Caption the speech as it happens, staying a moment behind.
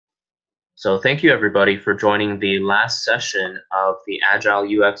So thank you everybody for joining the last session of the Agile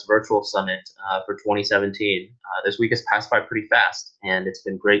UX Virtual Summit for 2017. This week has passed by pretty fast, and it's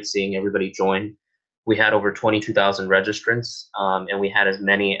been great seeing everybody join. We had over 22,000 registrants, and we had as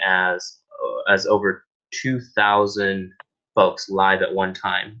many as over 2,000 folks live at one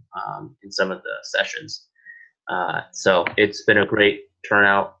time in some of the sessions. So it's been a great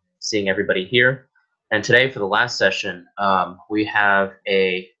turnout seeing everybody here. And today for the last session, we have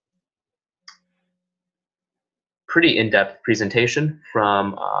a pretty in-depth presentation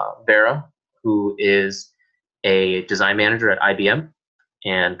from Vera, who is a design manager at IBM.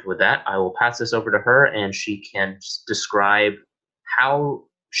 And with that, I will pass this over to her, and she can describe how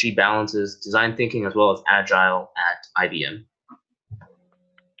she balances design thinking as well as Agile at IBM.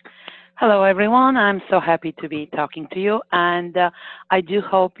 Hello, everyone. I'm so happy to be talking to you, and I do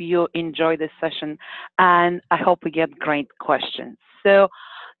hope you enjoy this session, and I hope we get great questions. So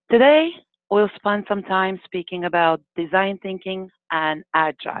today, we'll spend some time speaking about design thinking and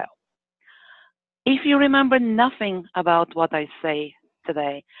Agile. If you remember nothing about what I say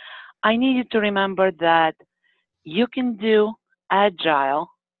today, I need you to remember that you can do Agile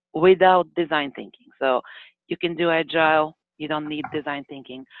without design thinking. So you can do Agile, you don't need design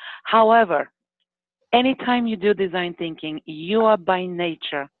thinking. However, anytime you do design thinking, you are by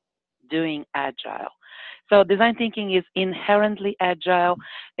nature doing Agile. So design thinking is inherently Agile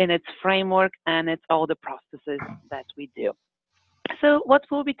in its framework and it's all the processes that we do. So what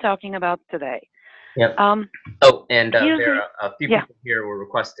we'll be talking about today. Yep. Vera, a few people here were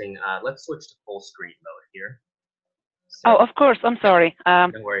requesting, let's switch to full screen mode here. So, of course. I'm sorry.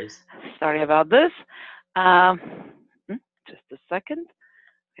 No worries. Sorry about this. Just a second.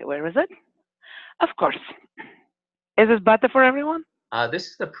 Okay, where is it? Of course. Is this better for everyone? This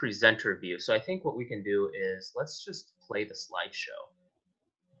is the presenter view. So I think what we can do is let's just play the slideshow.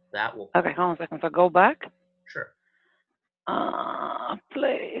 That will. Okay, hold on a second. So go back. Sure.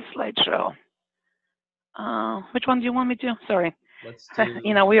 Play slideshow. Which one do you want me to? Sorry. Let's do.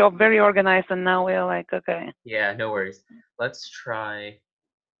 You know, we are very organized, and now we're like, okay. Yeah, no worries. Let's try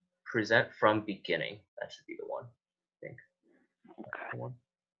present from beginning. That should be the one, I think. Okay.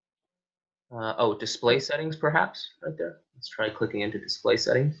 Oh, display settings, perhaps, right there. Let's try clicking into display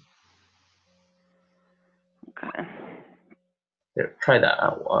settings. Okay. There, try that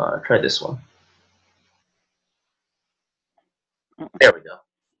out. Try this one. There we go.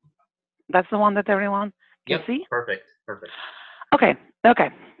 That's the one that everyone can see? Perfect, perfect. Okay, okay.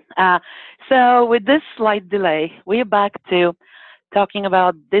 So with this slight delay, we're back to talking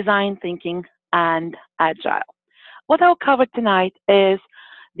about design thinking and Agile. What I'll cover tonight is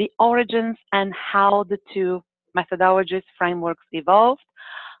the origins and how the two methodologies, frameworks evolved,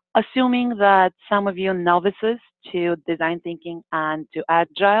 assuming that some of you novices to design thinking and to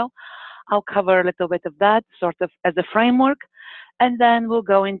Agile. I'll cover a little bit of that sort of as a framework, and then we'll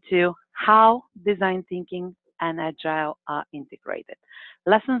go into how design thinking and Agile are integrated.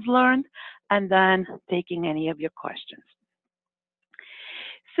 Lessons learned, and then taking any of your questions.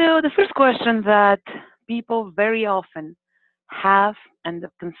 So the first question that people very often have and the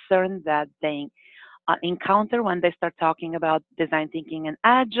concern that they encounter when they start talking about design thinking and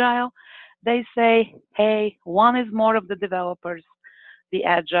Agile, they say, hey, one is more of the developers, the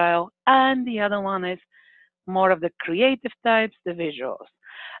Agile, and the other one is more of the creative types, the visuals.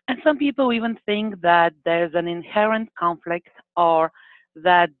 And some people even think that there's an inherent conflict or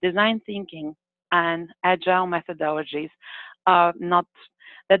that design thinking and Agile methodologies are not,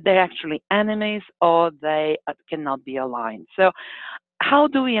 that they're actually enemies or they cannot be aligned. So how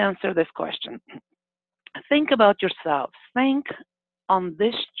do we answer this question? Think about yourselves. Think on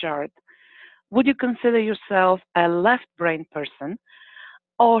this chart. Would you consider yourself a left brain person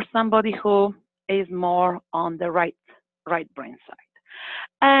or somebody who is more on the right brain side?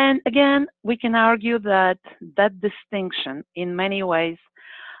 And again, we can argue that that distinction in many ways,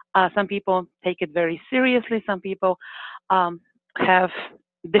 some people take it very seriously, some people have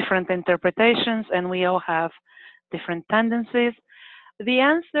different interpretations, and we all have different tendencies. The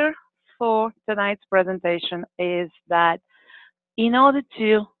answer for tonight's presentation is that in order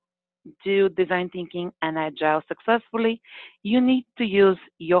to do design thinking and Agile successfully, you need to use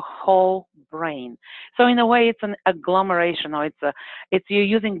your whole brain. So in a way, it's an agglomeration, or it's you're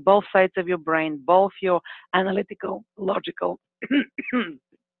using both sides of your brain, both your analytical, logical,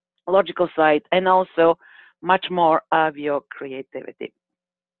 logical side, and also much more of your creativity.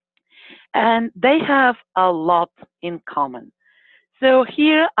 And they have a lot in common. So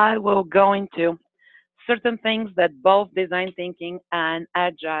here I will go into certain things that both design thinking and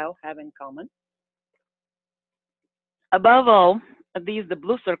Agile have in common. Above all, these the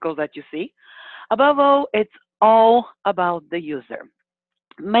blue circles that you see. Above all, it's all about the user.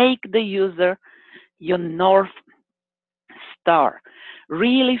 Make the user your North Star,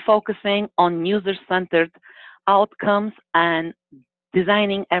 really focusing on user-centered outcomes and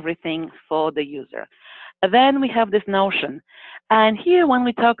designing everything for the user. Then we have this notion, and here when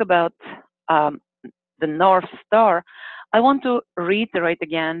we talk about um, the North Star, I want to reiterate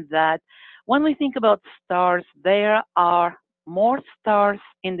again that when we think about stars, there are more stars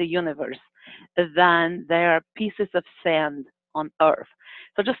in the universe than there are pieces of sand on Earth.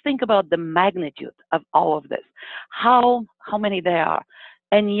 So just think about the magnitude of all of this, how many there are.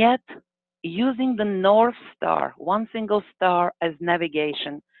 And yet, using the North Star, one single star as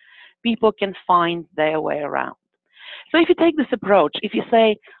navigation, people can find their way around. So if you take this approach, if you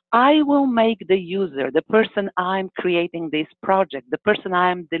say, I will make the user, the person I'm creating this project, the person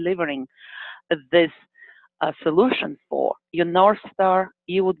I'm delivering this solution for, your North Star,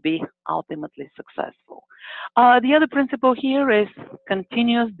 you would be ultimately successful. The other principle here is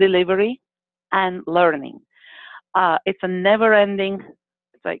continuous delivery and learning. It's a never-ending.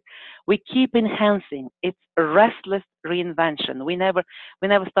 It's like we keep enhancing. It's a restless reinvention. We never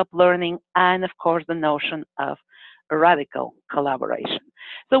stop learning, and of course the notion of radical collaboration.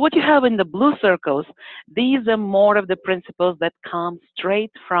 So what you have in the blue circles, these are more of the principles that come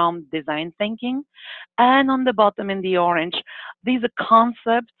straight from design thinking, and on the bottom in the orange, these are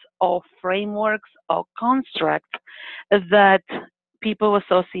concepts or frameworks or constructs that people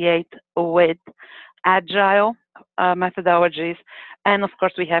associate with agile methodologies. And of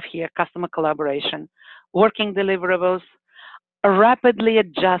course, we have here customer collaboration, working deliverables, rapidly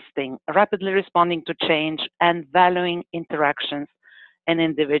adjusting, rapidly responding to change, and valuing interactions and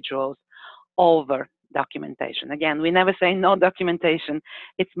individuals over documentation. Again, we never say no documentation.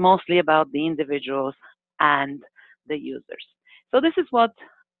 It's mostly about the individuals and the users. So this is what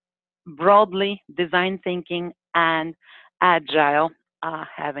broadly design thinking and agile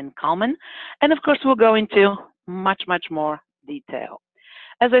have in common. And of course, we'll go into much, much more detail.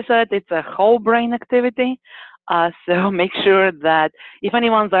 As I said, it's a whole brain activity. So make sure that if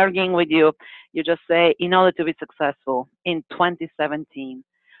anyone's arguing with you, you just say, in order to be successful in 2017.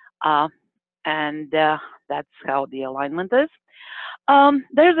 And that's how the alignment is.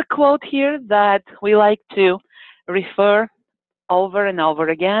 There's a quote here that we like to refer over and over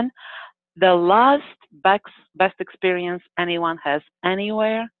again. The last best experience anyone has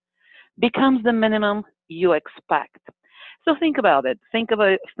anywhere becomes the minimum you expect. So think about it. Think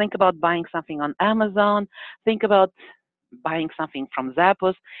about buying something on Amazon. Think about buying something from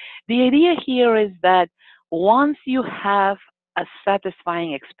Zappos. The idea here is that once you have a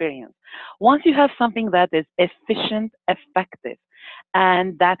satisfying experience, once you have something that is efficient, effective,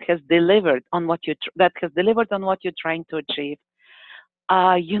 and that has delivered on what you're trying to achieve,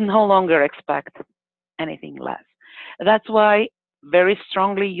 you no longer expect anything less. That's why very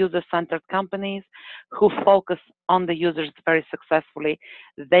strongly user-centered companies who focus on the users very successfully,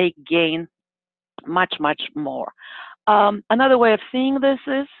 they gain much, much more. Another way of seeing this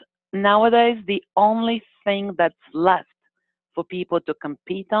is nowadays the only thing that's left for people to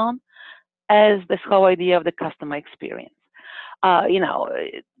compete on is this whole idea of the customer experience. You know,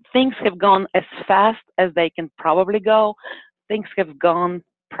 things have gone as fast as they can probably go. Things have gone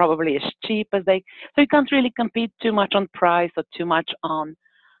probably as cheap as they, so you can't really compete too much on price or too much on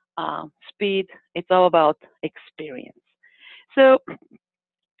speed. It's all about experience. So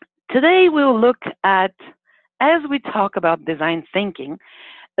today we'll look at, as we talk about design thinking,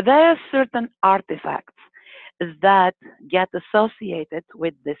 there are certain artifacts that get associated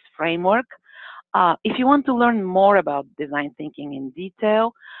with this framework. If you want to learn more about design thinking in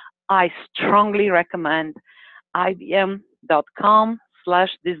detail, I strongly recommend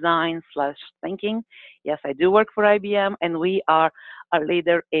ibm.com/design/thinking. Yes, I do work for IBM, and we are a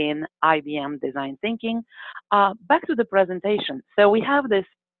leader in IBM design thinking. Back to the presentation. So we have this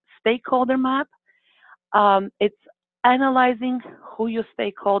stakeholder map. It's analyzing who your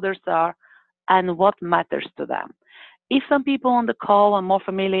stakeholders are and what matters to them. If some people on the call are more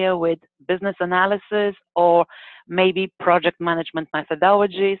familiar with business analysis or maybe project management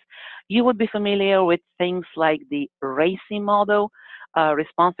methodologies, you would be familiar with things like the RACI model,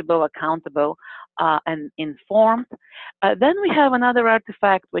 responsible, accountable, and informed. Then we have another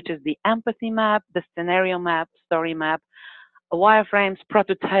artifact, which is the empathy map, the scenario map, story map, wireframes,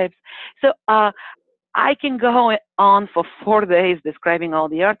 prototypes. So I can go on for 4 days describing all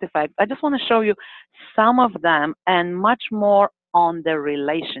the artifacts. I just want to show you some of them and much more on the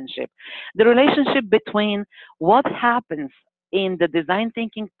relationship between what happens in the design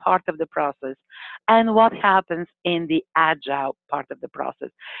thinking part of the process and what happens in the agile part of the process,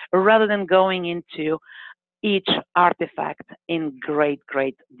 rather than going into each artifact in great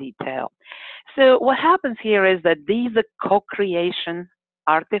detail. So what happens here is that these are co-creation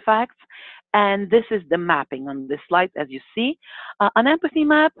artifacts, and this is the mapping on this slide. As you see, an empathy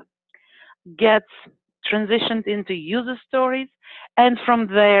map gets transitioned into user stories, and from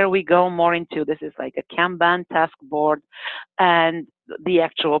there we go more into, this is like a Kanban task board and the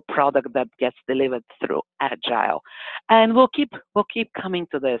actual product that gets delivered through Agile. And we'll keep coming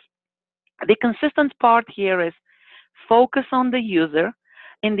to this. The consistent part here is focus on the user.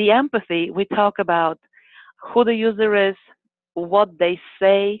 In the empathy, we talk about who the user is, what they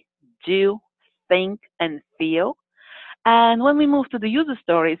say, do, think, and feel. And when we move to the user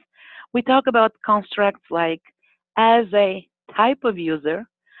stories, we talk about constructs like, as a type of user,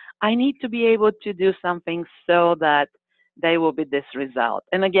 I need to be able to do something so that they will be this result.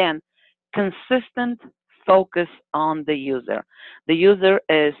 And again, consistent focus on the user. The user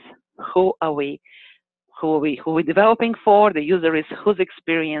is who are we developing for? The user is whose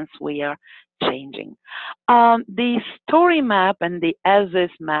experience we are changing. The story map and the as-is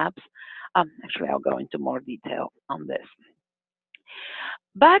maps, actually I'll go into more detail on this.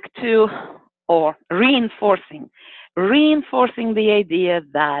 Back to, or reinforcing the idea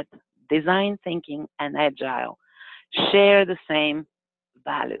that design thinking and agile share the same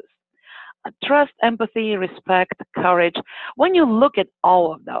values. Trust, empathy, respect, courage. When you look at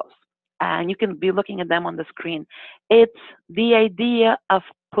all of those, and you can be looking at them on the screen, it's the idea of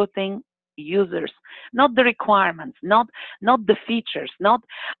putting users, not the requirements, not the features, not.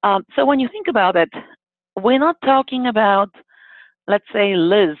 So when you think about it, we're not talking about, let's say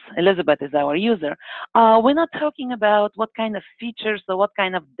Elizabeth is our user. We're not talking about what kind of features or what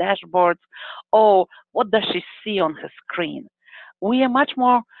kind of dashboards or what does she see on her screen. We are much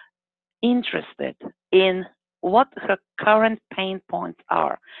more interested in what her current pain points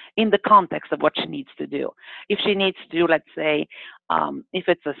are in the context of what she needs to do. If she needs to, let's say, if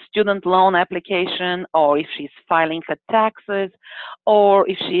it's a student loan application, or if she's filing her taxes, or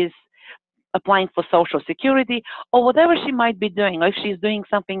if she's applying for Social Security, or whatever she might be doing, or if she's doing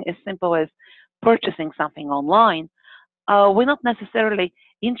something as simple as purchasing something online, we're not necessarily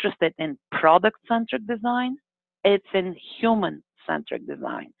interested in product-centric design. It's in human-centric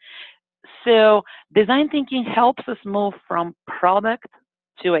design. So design thinking helps us move from product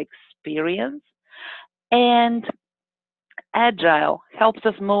to experience, and agile helps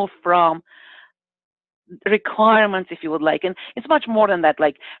us move from requirements, if you would like. And it's much more than that,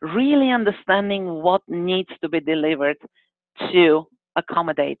 like really understanding what needs to be delivered to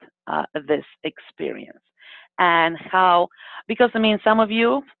accommodate this experience. And how, because I mean, some of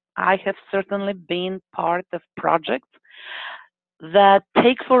you, I have certainly been part of projects that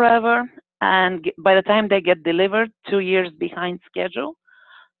take forever, and by the time they get delivered, 2 years behind schedule.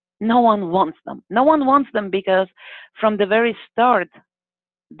 No one wants them. No one wants them because from the very start,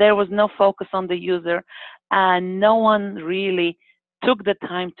 there was no focus on the user, and no one really took the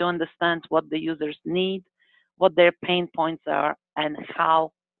time to understand what the users need, what their pain points are, and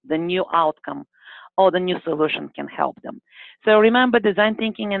how the new outcome or the new solution can help them. So remember, design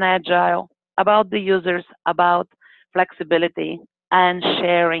thinking and agile, about the users, about flexibility, and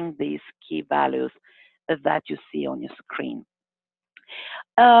sharing these key values that you see on your screen.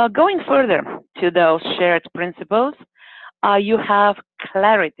 Going further to those shared principles, you have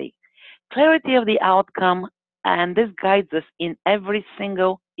clarity. Clarity of the outcome, and this guides us in every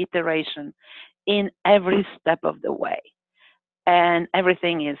single iteration, in every step of the way. And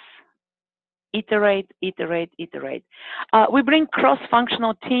everything is iterate, iterate, iterate. We bring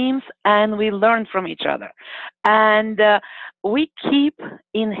cross-functional teams and we learn from each other. And we keep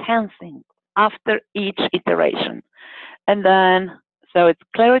enhancing after each iteration. And then, so it's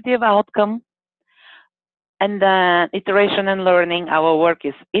clarity of outcome, and then iteration and learning. Our work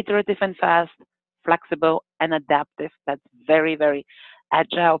is iterative and fast, flexible and adaptive. That's very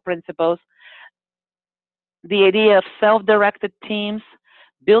agile principles. The idea of self-directed teams,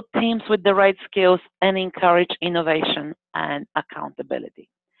 build teams with the right skills, and encourage innovation and accountability.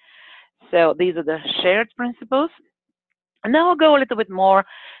 So these are the shared principles. And now I'll go a little bit more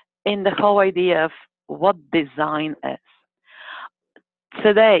in the whole idea of what design is.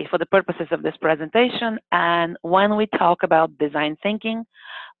 Today, for the purposes of this presentation, and when we talk about design thinking,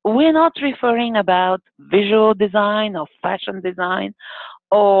 we're not referring about visual design or fashion design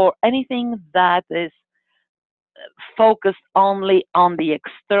or anything that is focused only on the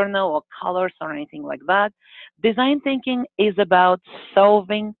external or colors or anything like that. Design thinking is about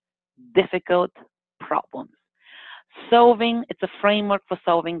solving difficult problems. It's a framework for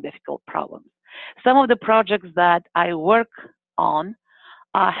solving difficult problems. Some of the projects that I work on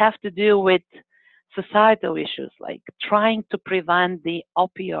have to do with societal issues like trying to prevent the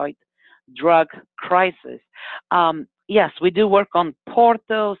opioid drug crisis. Yes, we do work on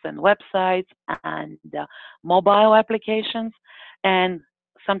portals and websites and mobile applications, and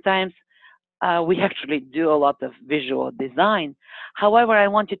sometimes we actually do a lot of visual design. However, I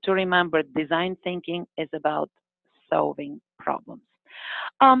want you to remember design thinking is about solving problems.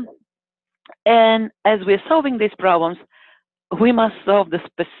 Um, and as we're solving these problems, we must solve the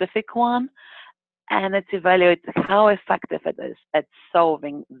specific one, and let's evaluate how effective it is at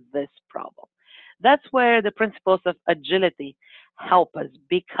solving this problem. That's where the principles of agility help us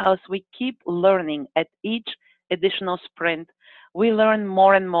because we keep learning at each additional sprint. We learn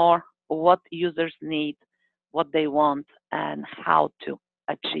more and more what users need, what they want, and how to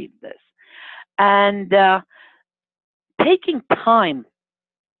achieve this. And taking time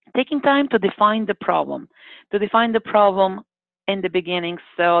taking time to define the problem in the beginning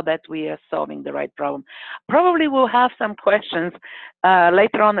so that we are solving the right problem. Probably we'll have some questions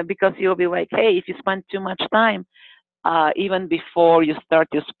later on because you'll be like, hey, if you spend too much time, even before you start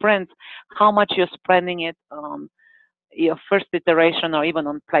your sprint, how much you're spending it on your first iteration or even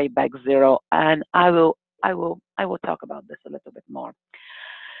on playback zero. And I will talk about this a little bit more.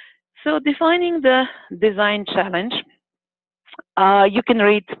 So defining the design challenge, you can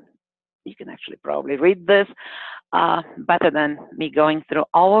read you can actually probably read this better than me going through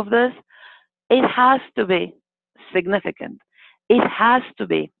all of this. It has to be significant. It has to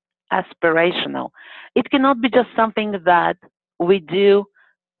be aspirational. It cannot be just something that we do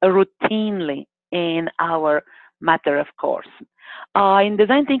routinely in our matter of course. In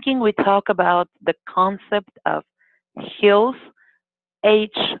design thinking, we talk about the concept of hills,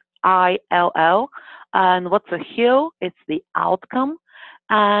 HILL. And what's a hill? It's the outcome.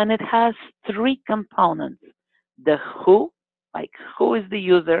 And it has three components. The who, like who is the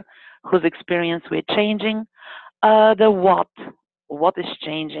user, whose experience we're changing. The what is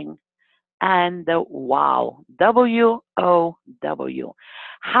changing. And the wow, WOW.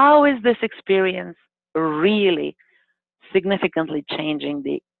 How is this experience really significantly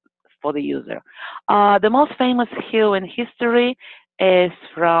changing for the user? The most famous hill in history is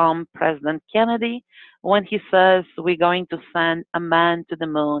from President Kennedy when he says we're going to send a man to the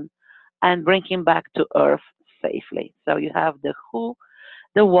moon and bring him back to Earth safely. So you have the who,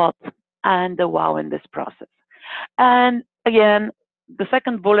 the what, and the wow in this process. And again, the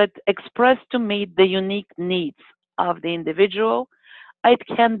second bullet, express to meet the unique needs of the individual. It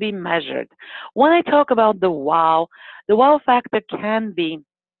can be measured. When I talk about the wow factor can be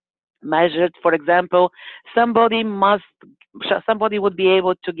measured. For example, somebody must somebody would be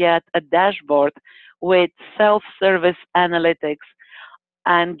able to get a dashboard with self-service analytics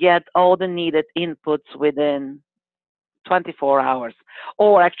and get all the needed inputs within 24 hours.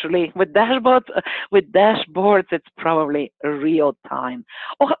 Or actually, with dashboards, it's probably real time.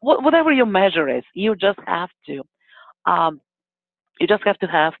 Or whatever your measure is, um, you just have to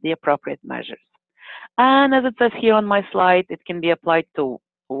have the appropriate measures. And as it says here on my slide, it can be applied to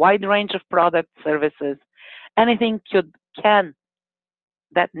a wide range of product services. Anything can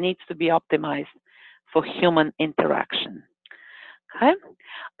that needs to be optimized for human interaction. Okay,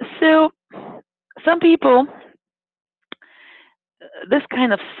 so some people, this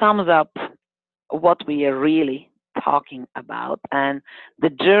kind of sums up what we are really talking about and the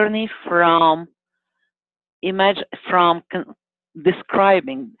journey from imagine from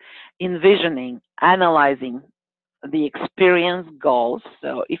describing, envisioning, analyzing the experience goals.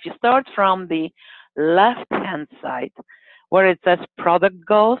 So if you start from the left-hand side where it says product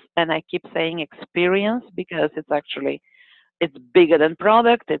goals, and I keep saying experience because it's bigger than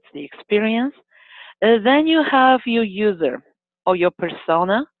product, it's the experience. Then you have your user or your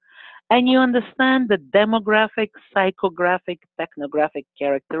persona, and you understand the demographic, psychographic, technographic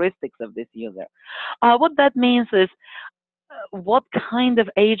characteristics of this user. What that means is what kind of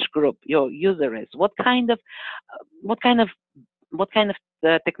age group your user is, what kind of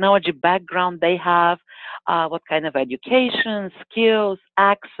technology background they have, what kind of education, skills,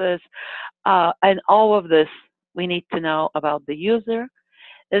 access, and all of this we need to know about the user.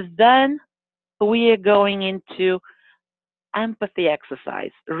 Is then we are going into empathy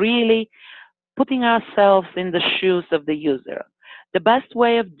exercise, really putting ourselves in the shoes of the user. The best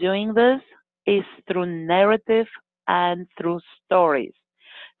way of doing this is through narrative and through stories,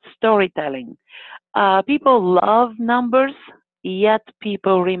 storytelling. People love numbers, yet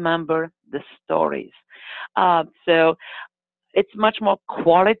people remember the stories. So it's much more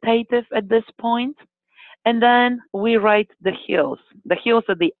qualitative at this point. And then we write the hills. The hills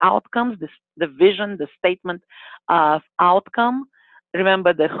are the outcomes, the vision, the statement of outcome.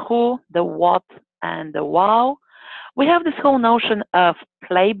 Remember the who, the what, and the wow. We have this whole notion of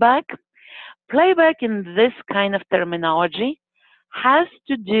playback. Playback in this kind of terminology has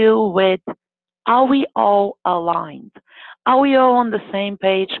to do with, are we all aligned? Are we all on the same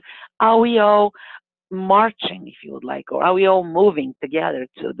page? Are we all marching, if you would like, or are we all moving together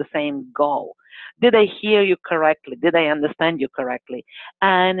to the same goal? Did I hear you correctly? Did I understand you correctly?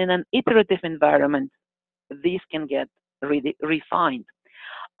 And in an iterative environment, these can get really refined.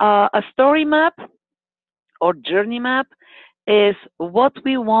 A story map or journey map is what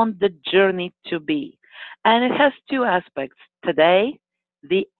we want the journey to be. And it has two aspects. Today,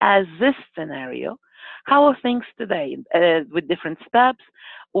 the as is scenario. How are things today with different steps?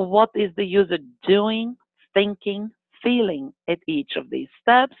 What is the user doing, thinking, feeling at each of these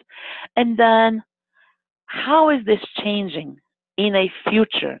steps? And then how is this changing in a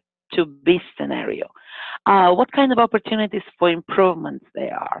future to be scenario? What kind of opportunities for improvements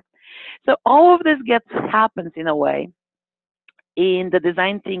there are? So all of this happens in a way in the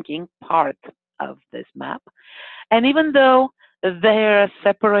design thinking part of this map. And even though they're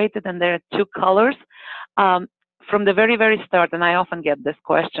separated and there are two colors, from the very, very start, and I often get this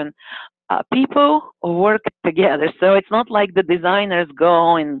question, people work together. So it's not like the designers go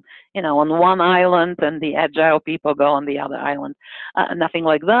on one island and the agile people go on the other island. Nothing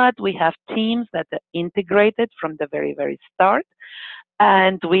like that. We have teams that are integrated from the very, very start.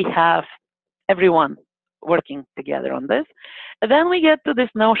 And we have everyone working together on this. Then we get to this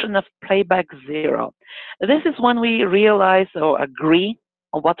notion of playback zero. This is when we realize or agree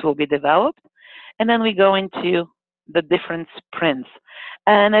on what will be developed, and then we go into the different sprints.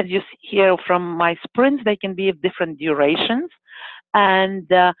 And as you hear from my sprints, they can be of different durations, and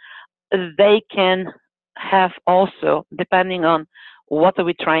they can have also, depending on what are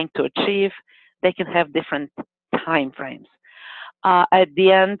we trying to achieve, they can have different time frames. At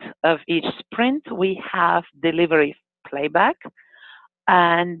the end of each sprint, we have delivery playback,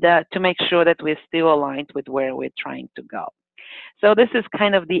 and to make sure that we're still aligned with where we're trying to go. So this is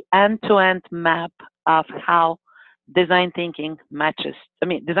kind of the end-to-end map of how design thinking matches.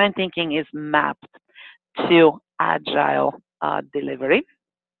 Design thinking is mapped to agile delivery.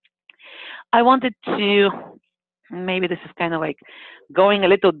 I wanted to, maybe this is kind of like going a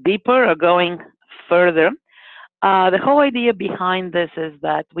little deeper or going further. The whole idea behind this is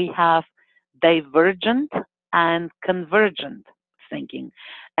that we have divergent and convergent thinking.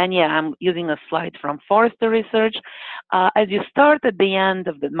 And yeah, I'm using a slide from Forrester Research. As you start at the end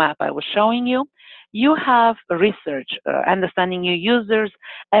of the map I was showing you, you have research, understanding your users,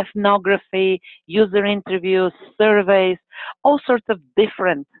 ethnography, user interviews, surveys, all sorts of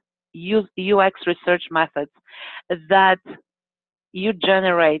different UX research methods that you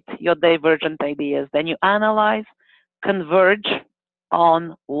generate your divergent ideas. Then you analyze, converge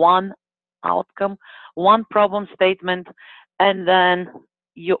on one outcome, one problem statement, and then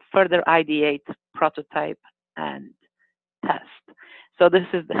you further ideate, prototype, and test. So this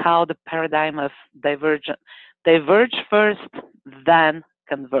is how the paradigm of diverge first, then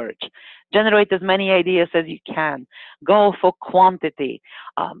converge. Generate as many ideas as you can. Go for quantity.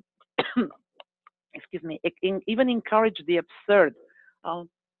 Excuse me. Even encourage the absurd.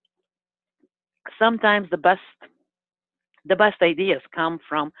 Sometimes the best ideas come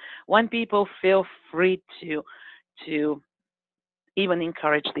from when people feel free to even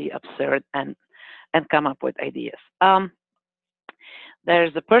encourage the absurd and come up with ideas.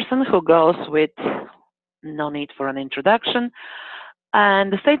 There's a person who goes with no need for an introduction.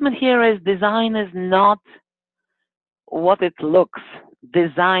 And the statement here is design is not what it looks.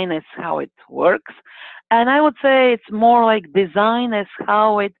 Design is how it works. And I would say it's more like design is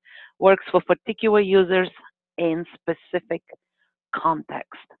how it works for particular users in specific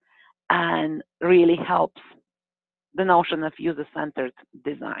context and really helps the notion of user-centered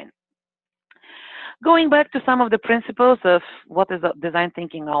design. Going back to some of the principles of what is design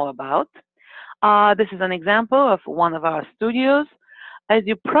thinking all about, this is an example of one of our studios. As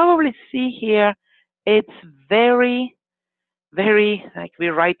you probably see here, it's very, very, like we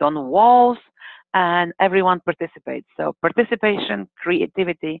write on walls and everyone participates. So participation,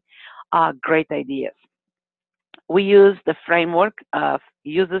 creativity, great ideas. We use the framework of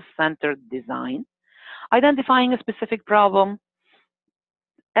user-centered design, identifying a specific problem.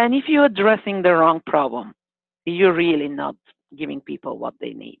 And if you're addressing the wrong problem, you're really not giving people what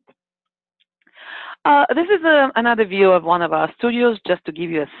they need. This is another view of one of our studios, just to give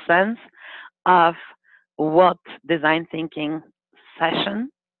you a sense of what design thinking session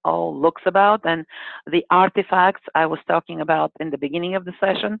all looks about, and the artifacts I was talking about in the beginning of the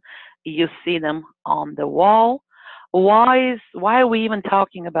session, you see them on the wall. Why are we even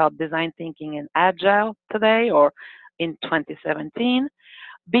talking about design thinking and agile today or in 2017?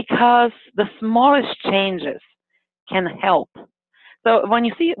 Because the smallest changes can help. So when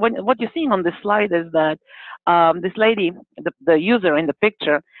you see what you're seeing on this slide is that this lady, the user in the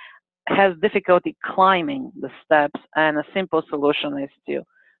picture, has difficulty climbing the steps, and a simple solution is to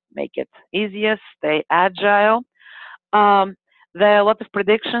make it easier, stay agile. Um, there are a lot of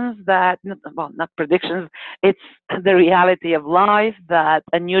predictions that, well, not predictions, it's the reality of life that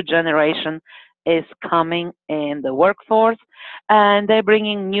a new generation is coming in the workforce, and they're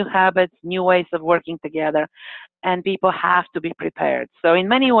bringing new habits, new ways of working together, and people have to be prepared. So in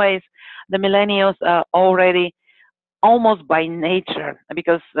many ways, the millennials are already almost by nature,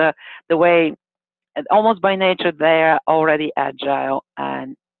 because the way almost by nature they are already agile,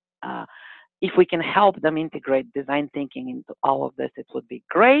 and uh, if we can help them integrate design thinking into all of this, it would be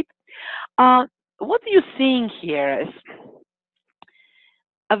great. uh, what you're seeing here is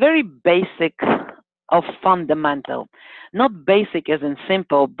a very basic of fundamental, not basic as in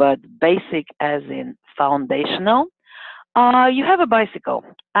simple, but basic as in foundational. You have a bicycle,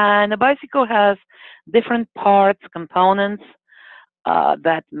 and a bicycle has different parts, components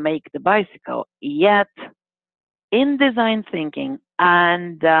that make the bicycle. Yet, in design thinking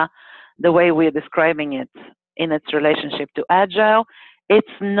and the way we're describing it in its relationship to agile,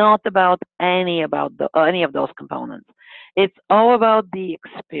 it's not about any of those components. It's all about the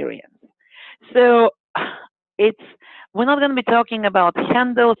experience. So it's we're not going to be talking about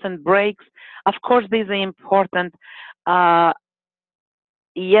handles and brakes. Of course, these are important. Uh,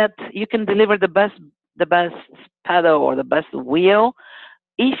 Yet you can deliver the best pedal or the best wheel.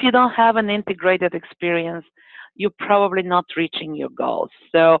 If you don't have an integrated experience, you're probably not reaching your goals.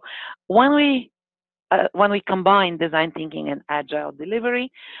 So when we combine design thinking and agile delivery,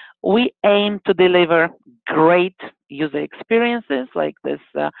 we aim to deliver great user experiences, like this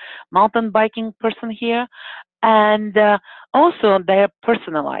mountain biking person here, and also they're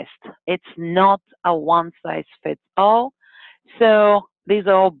personalized. It's not a one size fits all. So these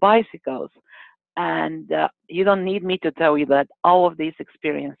are all bicycles, and you don't need me to tell you that all of these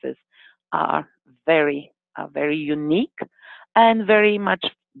experiences are very unique and very much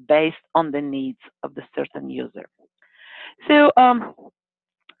based on the needs of the certain user. So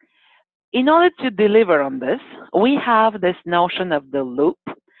in order to deliver on this, we have this notion of the loop: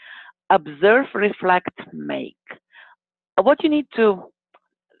 observe, reflect, make. What you need to,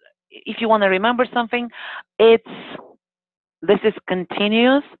 if you want to remember something, it's this is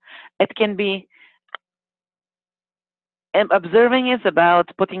continuous. It can be observing is about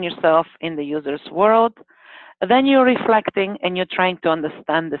putting yourself in the user's world. Then you're reflecting and you're trying to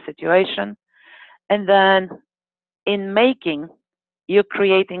understand the situation. And then in making, you're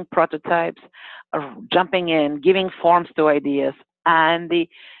creating prototypes, jumping in, giving forms to ideas. And the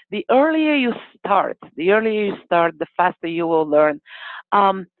earlier you start, the faster you will learn.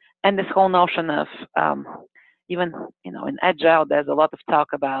 Um, and this whole notion of even in agile, there's a lot of talk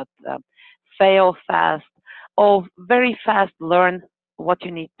about fail fast or very fast learn what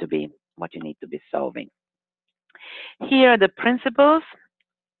you need to be solving. Here are the principles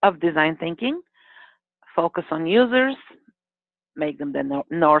of design thinking: focus on users, make them the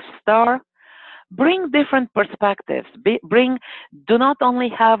North Star, bring different perspectives, do not only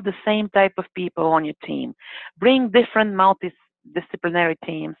have the same type of people on your team, bring different multidisciplinary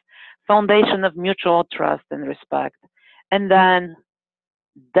teams, foundation of mutual trust and respect, and then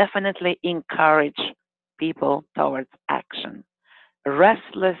definitely encourage people towards action.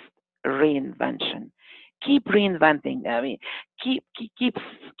 Restless reinvention. Keep reinventing. I mean, keep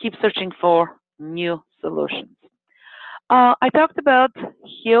searching for new solutions. I talked about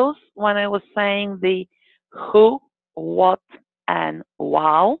hills when I was saying the who, what, and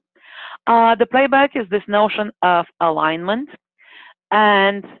wow. The playback is this notion of alignment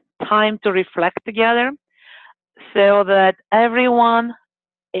and time to reflect together, so that everyone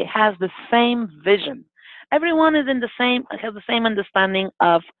it has the same vision. Everyone is in the same has the same understanding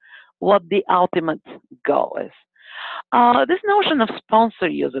of what the ultimate goal is. This notion of sponsor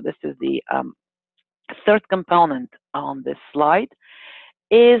user, this is the third component on this slide,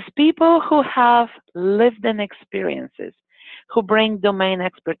 is people who have lived in experiences, who bring domain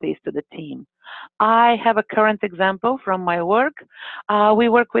expertise to the team. I have a current example from my work. We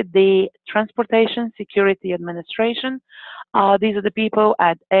work with the Transportation Security Administration. These are the people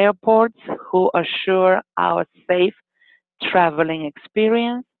at airports who assure our safe traveling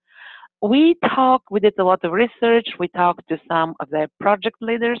experience. we did a lot of research, we talked to some of the project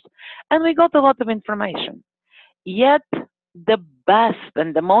leaders, and we got a lot of information. Yet, the best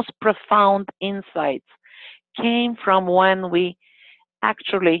and the most profound insights came from when we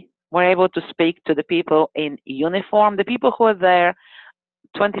actually were able to speak to the people in uniform, the people who are there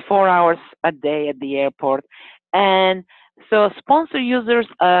 24 hours a day at the airport. And so sponsor users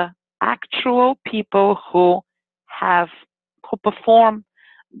are actual people who perform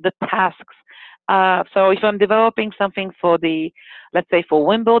the tasks. So if I'm developing something for let's say for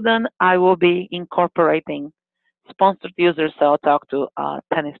Wimbledon, I will be incorporating sponsored users. So I'll talk to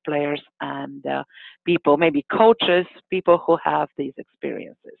tennis players and people, maybe coaches, people who have these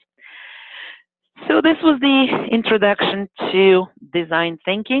experiences. So this was the introduction to design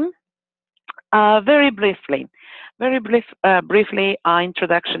thinking. Briefly,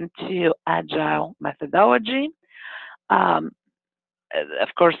 introduction to Agile methodology. Um, of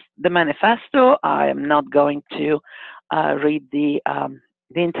course, the manifesto. I am not going to read the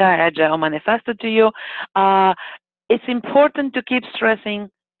entire Agile manifesto to you. It's important to keep stressing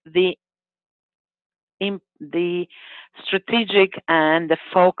the the strategic and the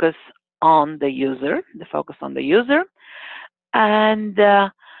focus on the user, and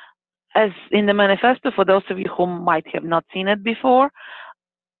as in the manifesto, for those of you who might have not seen it before,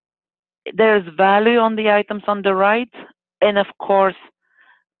 there's value on the items on the right, and of course,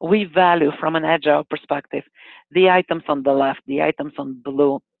 we value from an Agile perspective the items on the left, the items on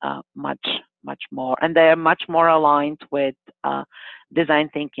blue, much more, and they are much more aligned with design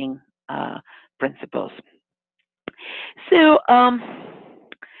thinking principles. So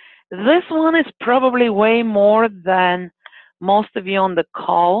this one is probably way more than most of you on the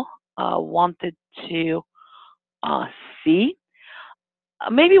call wanted to see.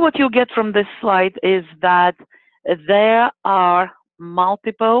 Maybe what you get from this slide is that there are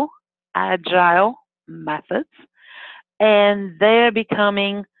multiple Agile methods, and they're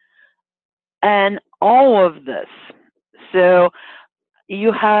becoming and all of this. So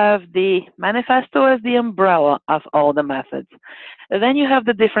you have the manifesto as the umbrella of all the methods. And then you have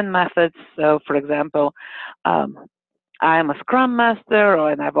the different methods. So, for example, I'm a Scrum Master,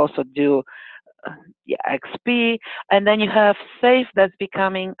 and I've also do XP. And then you have SAFe that's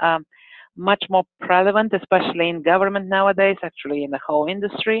becoming much more prevalent, especially in government nowadays, actually in the whole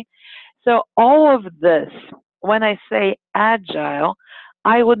industry. So all of this, when I say Agile,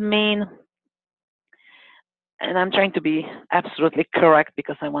 I would mean, and I'm trying to be absolutely correct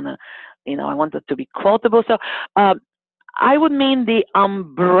because I want it to be quotable. So I would mean the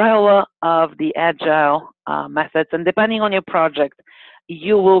umbrella of the Agile methods, and depending on your project,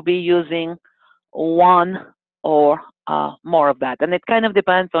 you will be using one or more of that. And it kind of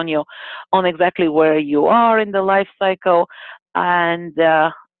depends on exactly where you are in the life cycle and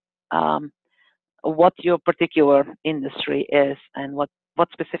what your particular industry is and what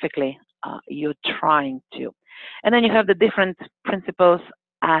specifically you're trying to. And then you have the different principles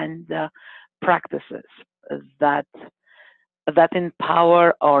and practices that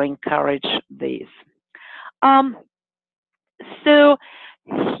empower or encourage these. So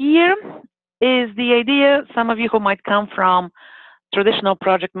here is the idea. Some of you who might come from traditional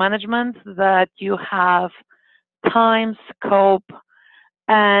project management, that you have time, scope,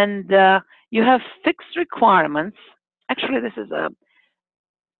 and you have fixed requirements. Actually, this is an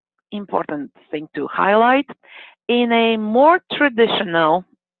important thing to highlight. In a more traditional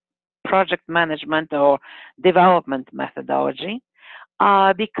project management or development methodology,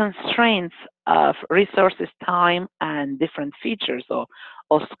 the constraints of resources, time, and different features or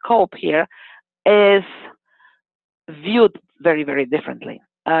scope here is viewed very, very differently.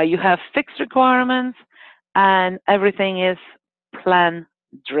 You have fixed requirements and everything is plan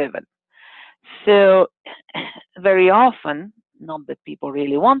driven. So very often, not that people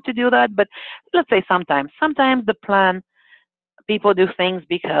really want to do that, but let's say sometimes the plan, people do things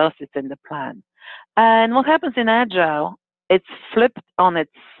because it's in the plan. And what happens in Agile, it's flipped on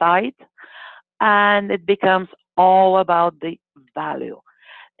its side and it becomes all about the value.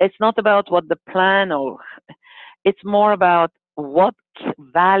 It's not about what the plan or it's more about what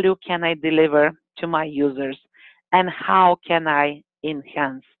value can I deliver to my users and how can I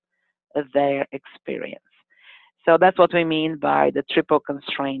enhance their experience. So that's what we mean by the triple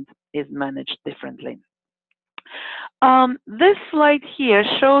constraint is managed differently. This slide here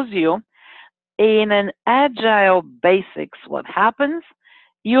shows you in an Agile basics what happens.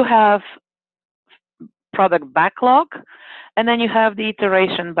 You have product backlog, and then you have the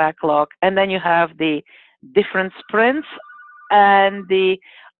iteration backlog, and then you have the different sprints, and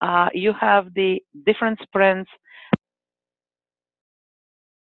you have the different sprints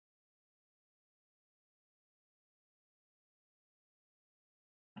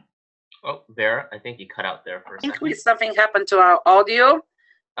Oh, Vera, I think you cut out there for a I second. think something happened to our audio.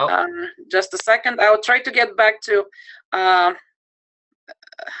 Oh. Just a second. I'll try to get back to. How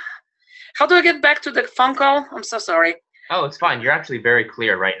do I get back to the phone call? I'm so sorry. Oh, it's fine. You're actually very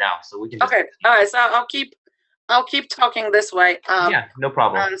clear right now, so we can just. Okay. All right. So I'll keep talking this way. Yeah, no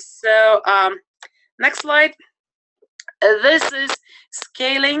problem. Next slide. This is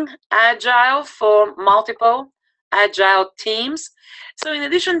scaling Agile for multiple Agile teams. So in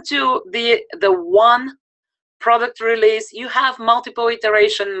addition to the one product release, you have multiple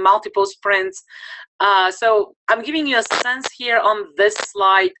iteration, multiple sprints. So I'm giving you a sense here on this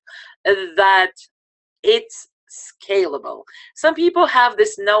slide that it's scalable. Some people have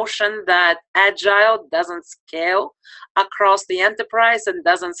this notion that Agile doesn't scale across the enterprise and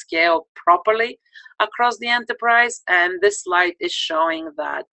doesn't scale properly across the enterprise, and this slide is showing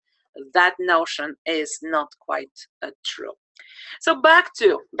that that notion is not quite true. So back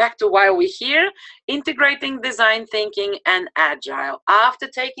to why we're here, integrating design thinking and Agile. After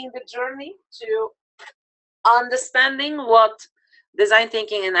taking the journey to understanding what design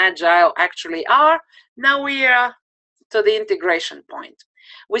thinking and Agile actually are, now we are to the integration point.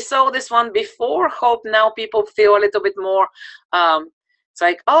 We saw this one before. Hope now people feel a little bit more, it's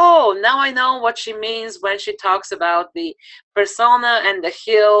like, oh, now I know what she means when she talks about the persona and the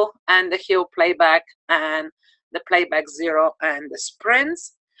hill playback and the playback zero and the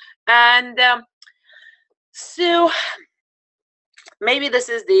sprints. And so maybe this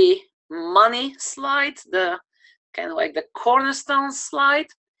is the money slide, the kind of like the cornerstone slide.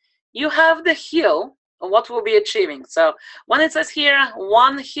 You have the hill, what we'll be achieving. So when it says here,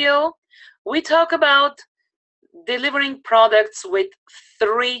 one hill, we talk about delivering products with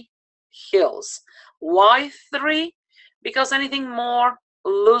 3 hills. Why 3? Because anything more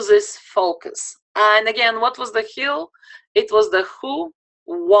loses focus. And again, what was the hill? It was the who,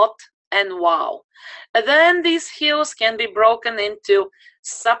 what, and wow. And then these hills can be broken into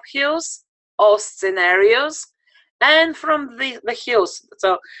sub-hills or scenarios. And from the hills,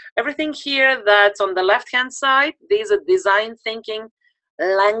 so everything here that's on the left-hand side, these are design thinking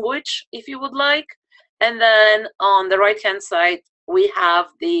language, if you would like. And then on the right-hand side, we have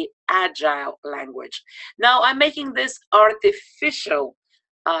the Agile language. Now, I'm making this artificial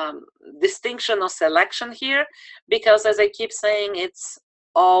distinction or selection here because, as I keep saying, it's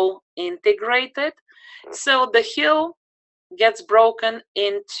all integrated. So the hill gets broken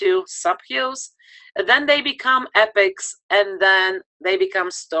into sub-hills, then they become epics, and then they become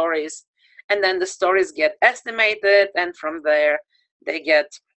stories. And then the stories get estimated, and from there, they get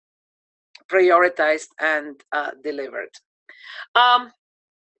prioritized and delivered.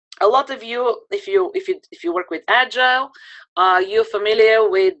 A lot of you, if you work with Agile, you're familiar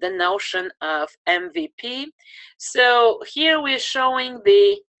with the notion of MVP. So here we're showing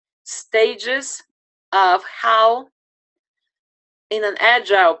the stages of how, in an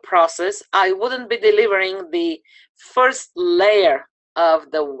Agile process, I wouldn't be delivering the first layer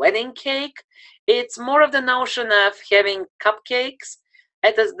of the wedding cake. It's more of the notion of having cupcakes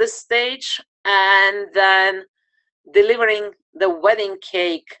at this stage, and then delivering the wedding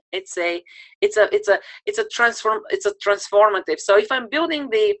cake. It's a transformative. So if I'm building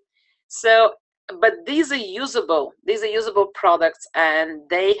but these are usable products, and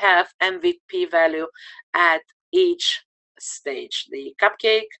they have MVP value at each stage: the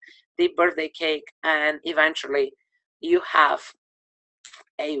cupcake, the birthday cake, and eventually you have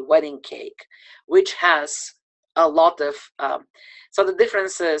a wedding cake, which has a lot of so the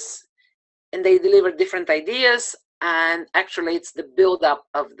differences, and they deliver different ideas, and actually it's the build-up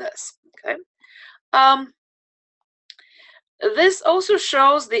of this. Okay. This also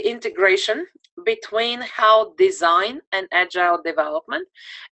shows the integration between how design and Agile development.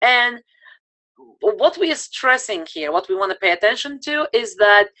 And what we are stressing here, what we want to pay attention to, is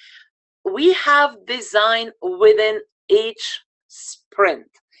that we have design within each sprint.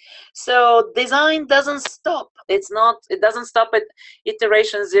 So design doesn't stop. It doesn't stop at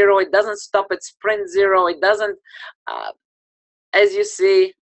iteration 0. It doesn't stop at sprint 0. It doesn't, as you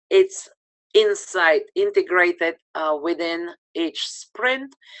see, it's inside, integrated within each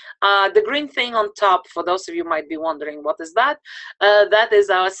sprint. The green thing on top, for those of you who might be wondering, what is that? That is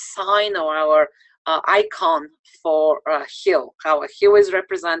our sign or our icon for a hill, how a hill is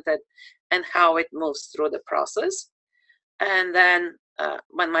represented and how it moves through the process. And then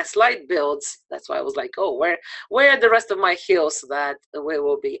when my slide builds, that's why I was like, oh, where are the rest of my hills that we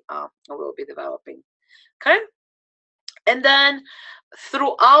will be developing? Okay. And then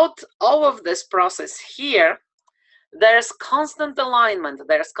throughout all of this process here, there's constant alignment.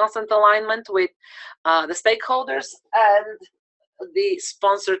 There's constant alignment with the stakeholders and the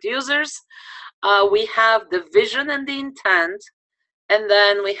sponsored users, we have the vision and the intent, and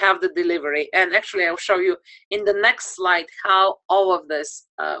then we have the delivery. And actually, I'll show you in the next slide how all of this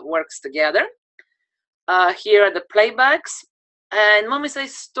works together. Here are the playbacks. And when we say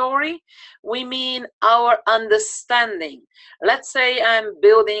story, we mean our understanding. Let's say I'm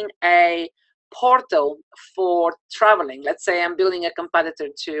building a portal for traveling. Let's say I'm building a competitor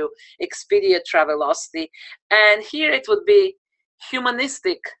to Expedia Travelocity. And here it would be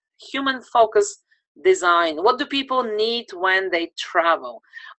humanistic, human-focused design. What do people need when they travel?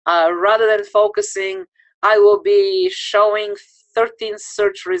 Rather than focusing, I will be showing 13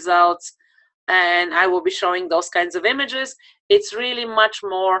 search results and I will be showing those kinds of images. It's really much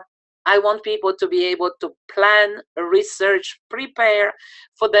more, I want people to be able to plan, research, prepare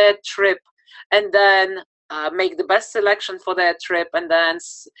for their trip, and then make the best selection for their trip, and then,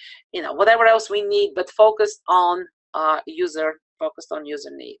 you know, whatever else we need, but focused on user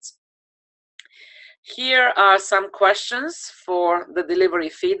needs. Here are some questions for the delivery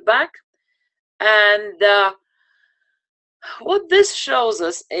feedback. And what this shows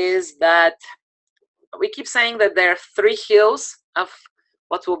us is that we keep saying that there are 3 hills of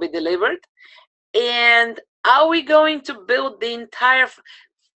what will be delivered. And are we going to build the entire,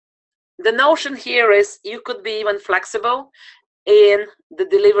 the notion here is you could be even flexible in the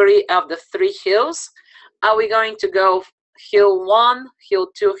delivery of the 3 hills. Are we going to go hill 1, hill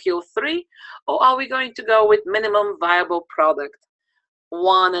 2, hill 3, or are we going to go with minimum viable product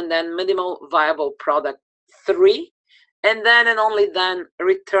 1 and then minimal viable product 3, and then and only then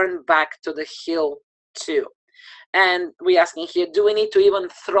return back to the hill 2? And we're asking here, do we need to even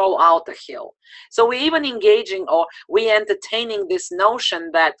throw out a hill? So we're even engaging, or we entertaining this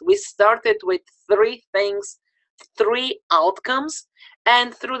notion that we started with 3 things, 3 outcomes,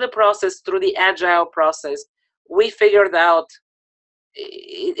 and through the process, through the agile process, we figured out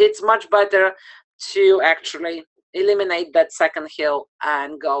it's much better to actually eliminate that second hill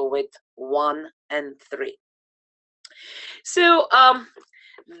and go with 1 and 3. So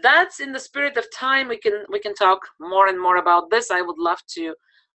that's in the spirit of time. We can talk more and more about this. I would love to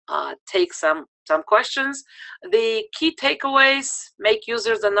take some questions. The key takeaways: make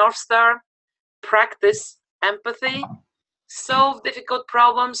users the North Star, practice empathy, solve difficult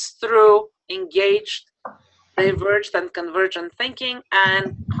problems through engaged, diverged, and convergent thinking,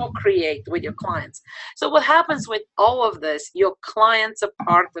 and co-create with your clients. So what happens with all of this? Your clients are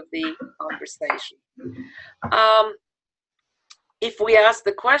part of the conversation. If we ask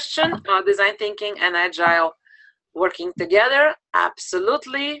the question, are design thinking and agile working together?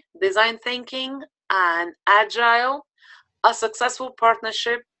 Absolutely. Design thinking and agile, a successful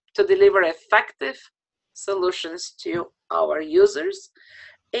partnership to deliver effective solutions to our users.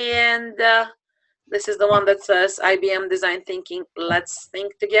 And this is the one that says IBM design thinking, let's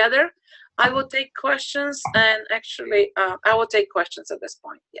think together. I will take questions, and actually I will take questions at this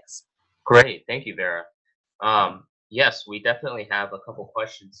point. Yes. Great, thank you, Vera. Yes, we definitely have a couple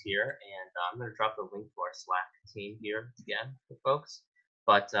questions here, and I'm going to drop the link to our Slack team here again for folks.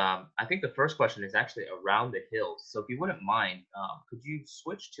 But I think the first question is actually around the hills. So if you wouldn't mind, could you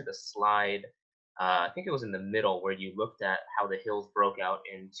switch to the slide? I think it was in the middle where you looked at how the hills broke out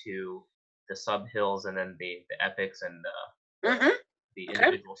into the sub hills and then the epics and the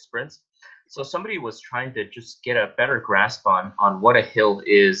individual sprints. So somebody was trying to just get a better grasp on what a hill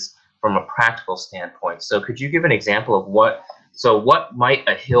is from a practical standpoint. So could you give an example of what might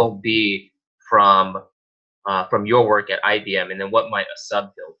a hill be from your work at IBM, and then what might a sub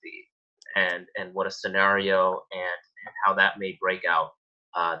hill be, and what a scenario and how that may break out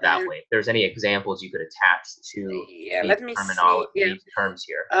that way. If there's any examples you could attach to the terminology, these terms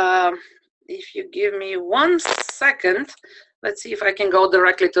here. If you give me 1 second, let's see if I can go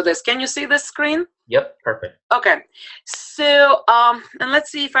directly to this. Can you see this screen? Yep, perfect. Okay, so and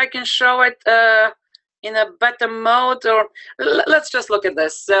let's see if I can show it in a better mode, or let's just look at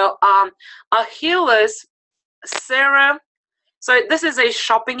this. So a hill is Sarah. So this is a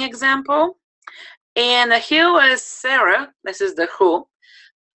shopping example, and a hill is Sarah. This is the who.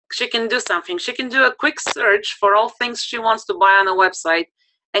 She can do something. She can do a quick search for all things she wants to buy on a website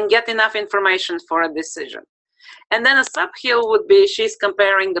and get enough information for a decision. And then a sub-hill would be she's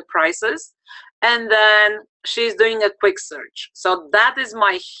comparing the prices, and then she's doing a quick search. So that is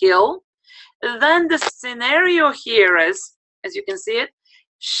my hill. Then the scenario here is, as you can see it,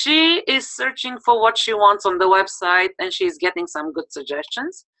 she is searching for what she wants on the website, and she's getting some good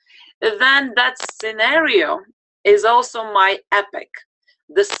suggestions. Then that scenario is also my epic.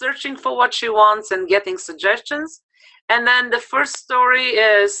 The searching for what she wants and getting suggestions. And then the first story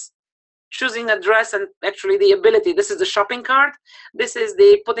is choosing address and actually the ability. This is the shopping cart. This is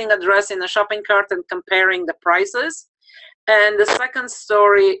the putting address in a shopping cart and comparing the prices. And the second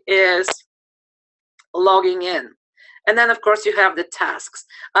story is logging in. And then, of course, you have the tasks.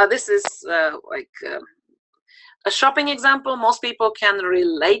 This is a shopping example. Most people can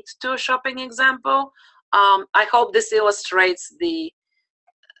relate to a shopping example. I hope this illustrates the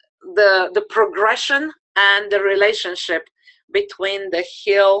progression and the relationship between the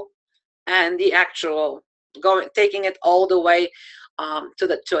hill and the actual taking it all the way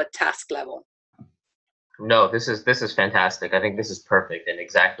to a task level. No, this is fantastic. I think this is perfect and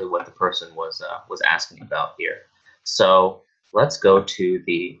exactly what the person was asking about here. So let's go to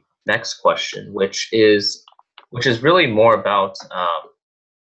the next question, which is really more about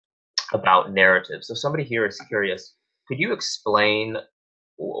narrative. So somebody here is curious. Could you explain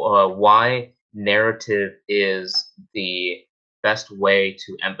why narrative is the best way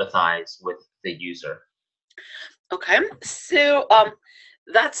to empathize with the user? Okay, so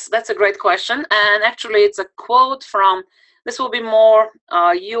that's a great question, and actually it's a quote from, this will be more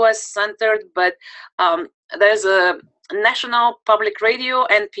US centered, but there's a National Public Radio,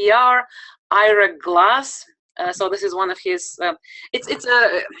 NPR, Ira Glass. So this is one of his, it's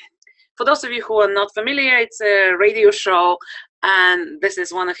a, for those of you who are not familiar, it's a radio show, and this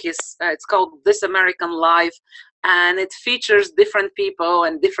is one of his, it's called This American Life, and it features different people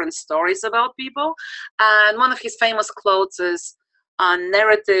and different stories about people. And one of his famous quotes is,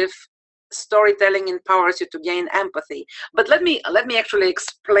 narrative storytelling empowers you to gain empathy. But let me actually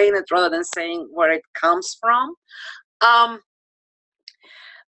explain it rather than saying where it comes from.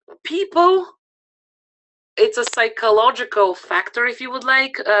 People, it's a psychological factor, if you would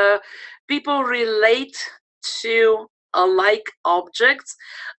like. People relate to like objects,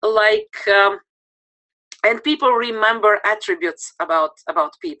 like and people remember attributes about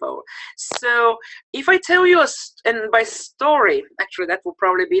people. So if I tell you and by story, actually that will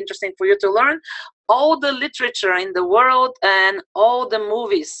probably be interesting for you to learn, all the literature in the world and all the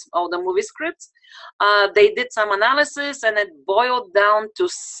movie scripts, they did some analysis and it boiled down to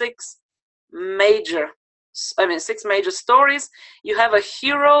six major stories. You have a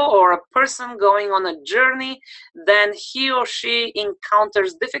hero or a person going on a journey, then he or she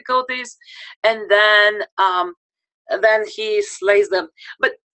encounters difficulties, and then he slays them.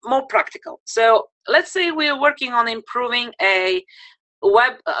 But more practical. So let's say we are working on improving a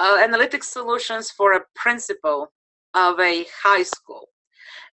web analytics solutions for a principal of a high school.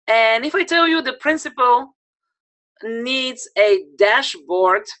 And if I tell you the principal needs a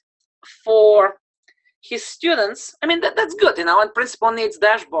dashboard for his students, I mean, that's good, and principal needs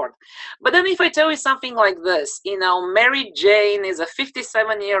dashboard. But then if I tell you something like this, Mary Jane is a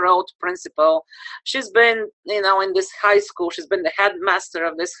 57-year-old principal. She's been, in this high school. She's been the headmaster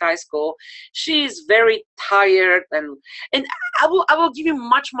of this high school. She's very tired, and I will give you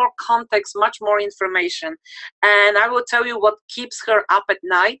much more context, much more information, and I will tell you what keeps her up at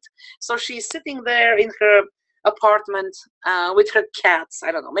night. So she's sitting there in her apartment with her cats.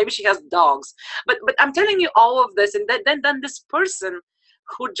 I don't know, maybe she has dogs, but I'm telling you all of this, and then this person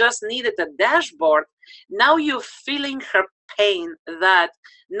who just needed a dashboard, now you're feeling her pain, that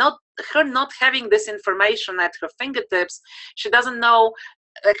not having this information at her fingertips. She doesn't know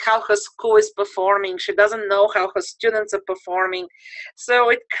how her school is performing. She doesn't know how her students are performing. So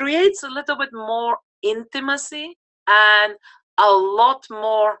it creates a little bit more intimacy and a lot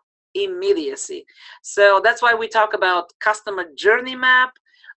more immediacy. So that's why we talk about customer journey map.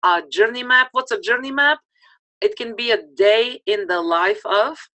 What's a journey map? It can be a day in the life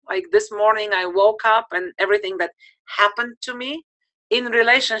of, like this morning I woke up and everything that happened to me in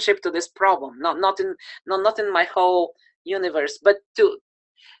relationship to this problem, not in my whole universe, but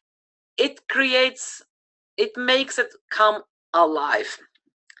it makes it come alive.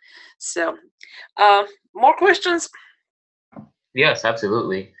 So more questions? Yes,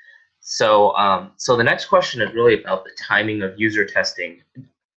 absolutely. So, so the next question is really about the timing of user testing.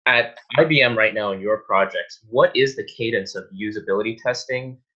 At IBM right now in your projects, what is the cadence of usability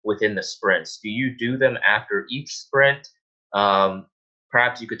testing within the sprints? Do you do them after each sprint?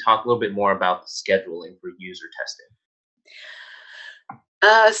 Perhaps you could talk a little bit more about the scheduling for user testing.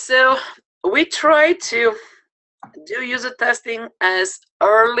 So we try to do user testing as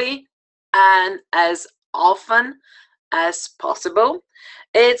early and as often as possible.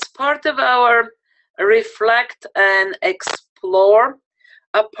 It's part of our reflect and explore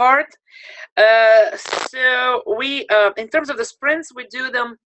part. So we, in terms of the sprints, we do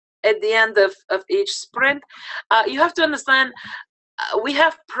them at the end of each sprint. You have to understand, we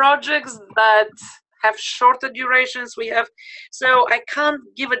have projects that have shorter durations. So I can't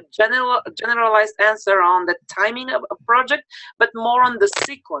give a generalized answer on the timing of a project, but more on the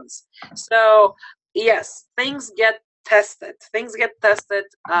sequence. So yes, things get tested. Things get tested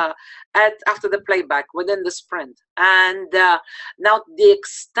after the playback within the sprint, and now the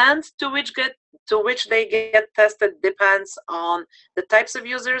extent to which they get tested depends on the types of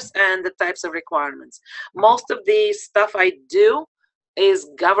users and the types of requirements. Most of the stuff I do is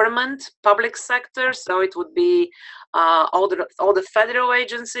government, public sector, so it would be all the federal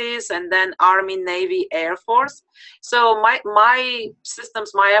agencies, and then Army, Navy, Air Force. So my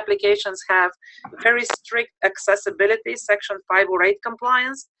systems, my applications have very strict accessibility, Section 508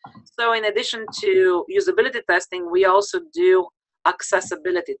 compliance. So in addition to usability testing, we also do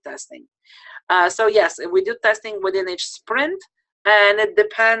accessibility testing. So yes, we do testing within each sprint, and it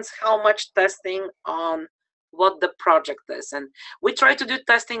depends how much testing on what the project is. And we try to do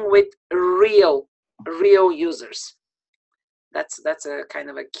testing with real users. That's a kind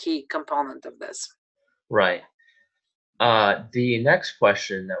of a key component of this. Right. The next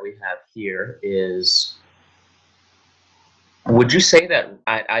question that we have here is, would you say that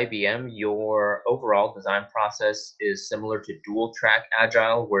at IBM, your overall design process is similar to dual track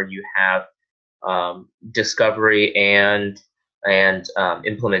Agile, where you have discovery and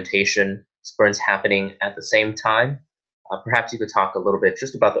implementation sprints happening at the same time? Perhaps you could talk a little bit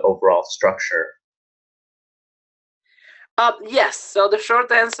just about the overall structure. Yes, so the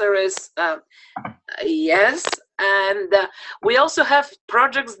short answer is yes, and we also have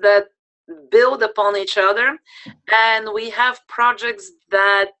projects that build upon each other, and we have projects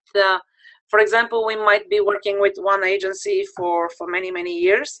that for example, we might be working with one agency for many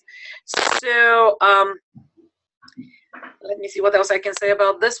years. So let me see what else I can say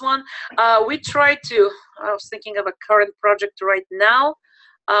about this one. We try to, I was thinking of a current project right now.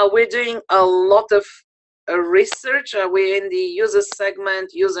 We're doing a lot of research. We're in the user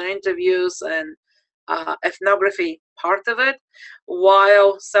segment, user interviews, and ethnography part of it,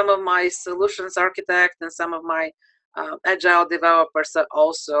 while some of my solutions architect and some of my agile developers are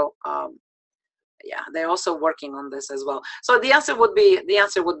also yeah, they're also working on this as well. So the answer would be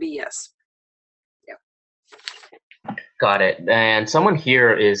yes. Yeah. Got it. And someone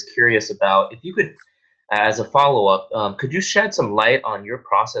here is curious about, if you could, as a follow-up, could you shed some light on your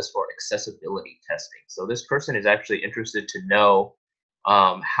process for accessibility testing? So this person is actually interested to know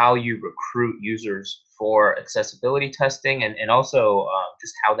how you recruit users for accessibility testing, and also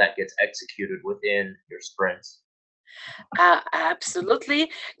just how that gets executed within your sprints. Absolutely.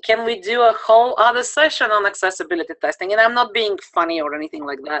 Can we do a whole other session on accessibility testing? And I'm not being funny or anything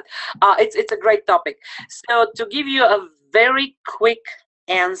like that. It's a great topic. So to give you a very quick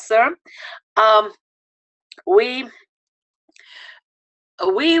answer, we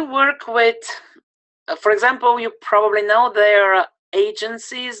work with, for example, you probably know there are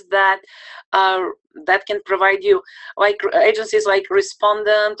agencies that can provide you, like agencies like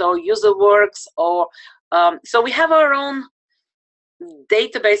Respondent or UserWorks, or so we have our own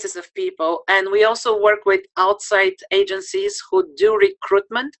databases of people, and we also work with outside agencies who do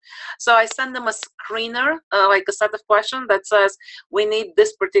recruitment. So I send them a screener, like a set of questions that says we need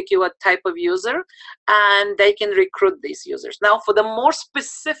this particular type of user, and they can recruit these users. Now for the more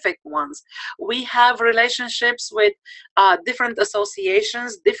specific ones, we have relationships with different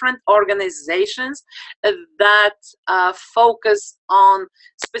associations, different organizations that focus on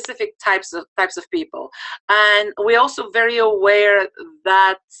specific types of people. And we're also very aware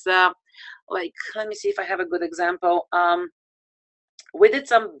that like, let me see if I have a good example. We did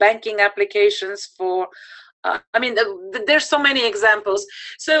some banking applications for I mean, there's so many examples.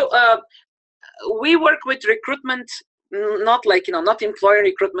 So we work with recruitment, not like, not employer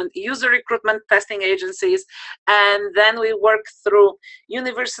recruitment, user recruitment testing agencies, and then we work through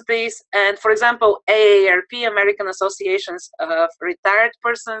universities. And for example, AARP, American Associations of Retired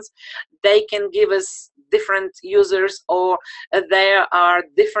Persons, they can give us different users, or there are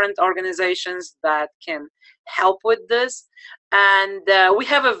different organizations that can help with this. And we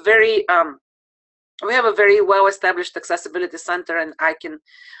have a very well-established accessibility center, and I can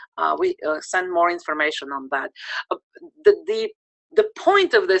we send more information on that. The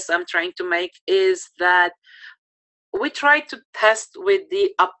point of this I'm trying to make is that we try to test with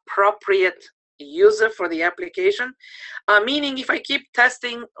the appropriate user for the application, meaning if I keep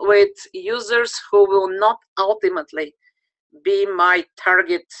testing with users who will not ultimately be my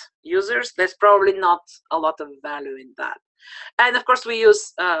target users, there's probably not a lot of value in that. And of course we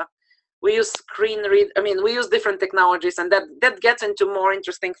use screen read, we use different technologies, and that gets into more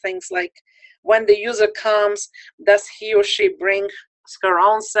interesting things, like when the user comes, does he or she bring her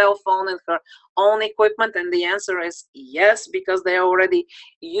own cell phone and her own equipment? And the answer is yes, because they're already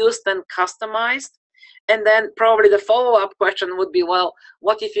used and customized. And then probably the follow-up question would be, well,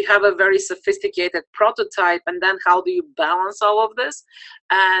 what if you have a very sophisticated prototype, and then how do you balance all of this?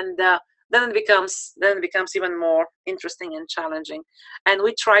 And then it becomes even more interesting and challenging. And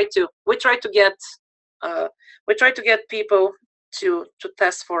we try to get people to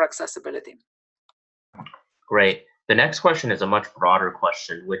test for accessibility. Great. The next question is a much broader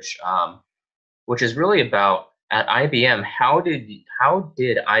question, which is really about, at IBM, how did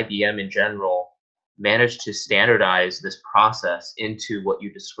IBM in general manage to standardize this process into what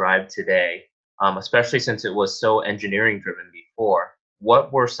you described today, especially since it was so engineering driven before?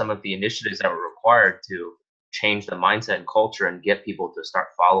 What were some of the initiatives that were required to change the mindset and culture and get people to start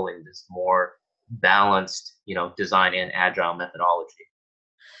following this more balanced, design and agile methodology?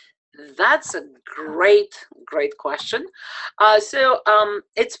 That's a great question. So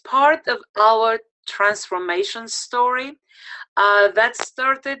it's part of our transformation story that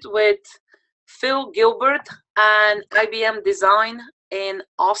started with Phil Gilbert and IBM Design in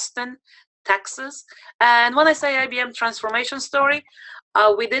Austin, Texas. And when I say IBM transformation story,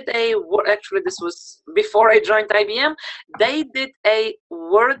 we did actually this was before I joined IBM. They did a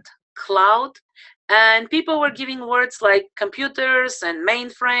word cloud, and people were giving words like computers and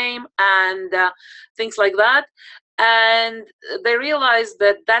mainframe and things like that. And they realized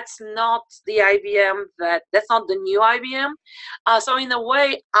that that's not the IBM, that's not the new IBM. So in a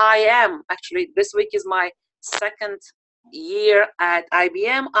way, I am actually, this week is my second year at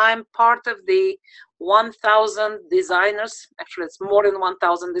IBM. I'm part of the 1,000 designers. Actually, it's more than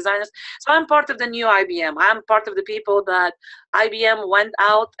 1,000 designers. So I'm part of the new IBM. I'm part of the people that IBM went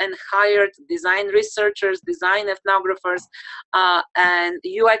out and hired design researchers, design ethnographers, and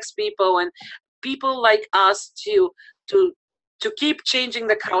UX people, and people like us to keep changing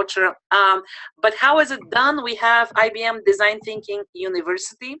the culture. But how is it done? We have IBM Design Thinking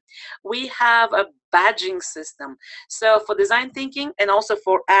University. We have a badging system. So for design thinking and also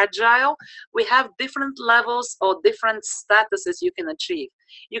for Agile, we have different levels or different statuses you can achieve.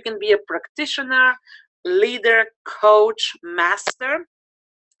 You can be a practitioner, leader, coach, master.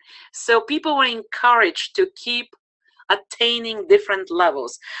 So people were encouraged to keep attaining different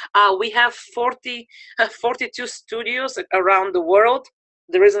levels. We have 42 studios around the world.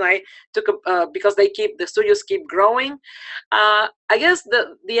 The reason I took because the studios keep growing. I guess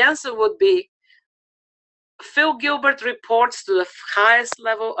the answer would be Phil Gilbert reports to the highest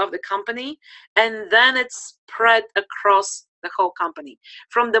level of the company, and then it's spread across the whole company.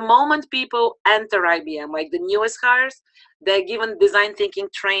 From the moment people enter IBM, like the newest hires, they're given design thinking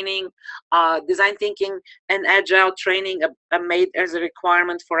training, design thinking and agile training are made as a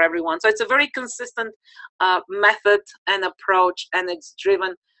requirement for everyone. So it's a very consistent method and approach, and it's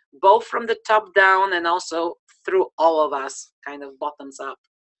driven both from the top down and also through all of us, kind of bottoms up.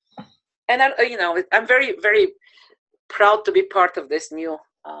 And I'm very, very proud to be part of this new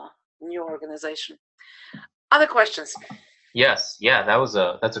organization. Other questions? Yes, yeah,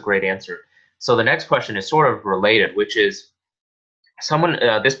 that's a great answer. So the next question is sort of related, which is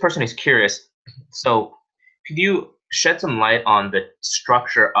this person is curious. So could you shed some light on the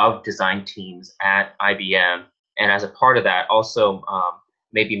structure of design teams at IBM, and as a part of that, also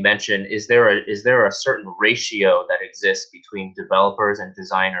maybe mention, is there a certain ratio that exists between developers and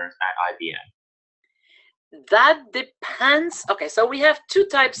designers at IBM? That depends. Okay, so we have two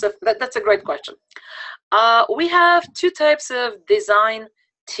types of, that's a great question. We have two types of design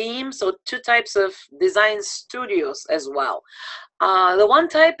teams, or two types of design studios as well. The one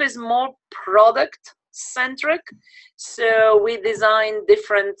type is more product centric. So we design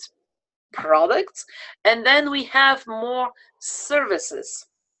different products, and then we have more services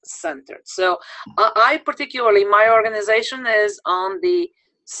centered. So I particularly, my organization is on the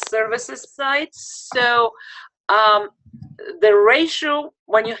services side. So the ratio,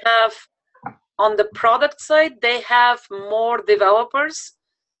 when you have on the product side, they have more developers,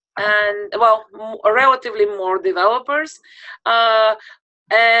 and well, relatively more developers,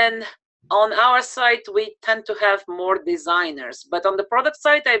 and on our side we tend to have more designers. But on the product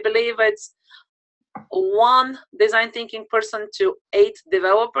side, I believe it's 1 design thinking person to 8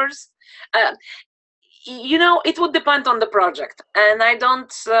 developers. It would depend on the project, and I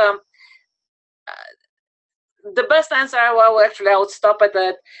don't the best answer, well, actually I would stop at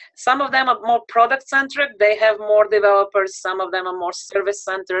that. Some of them are more product centric, they have more developers. Some of them are more service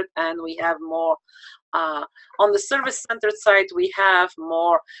centered, and we have more on the service centered side, we have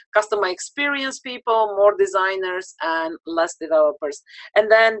more customer experience people, more designers, and less developers.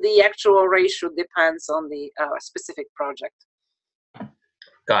 And then the actual ratio depends on the specific project.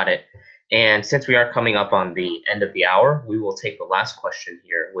 Got it. And since we are coming up on the end of the hour, we will take the last question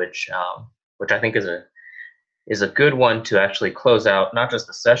here, which I think is a good one to actually close out not just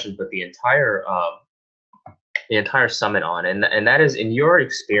the session but the entire summit on. And that is, in your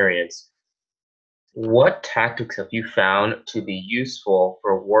experience, what tactics have you found to be useful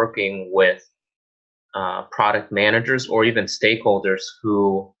for working with product managers or even stakeholders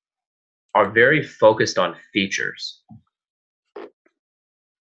who are very focused on features?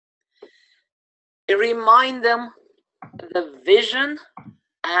 Remind them the vision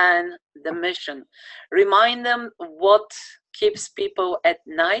and the mission. Remind them what keeps people at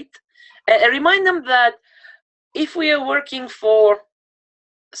night. And remind them that if we are working for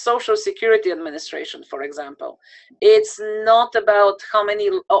Social Security Administration, for example, it's not about how many,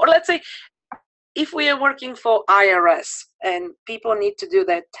 or let's say, if we are working for IRS and people need to do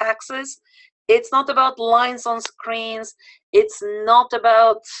their taxes, it's not about lines on screens. It's not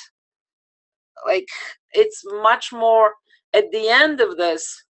about, like, it's much more at the end of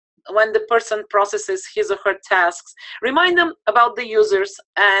this, when the person processes his or her tasks, remind them about the users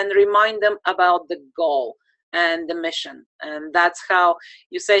and remind them about the goal and the mission. And that's how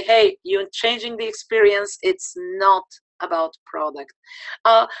you say, hey, you're changing the experience. It's not about product.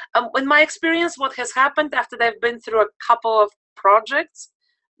 In my experience, what has happened after they've been through a couple of projects,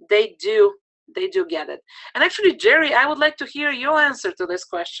 they do get it. And actually, Jerry, I would like to hear your answer to this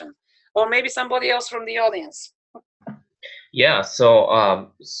question, or maybe somebody else from the audience. Yeah, so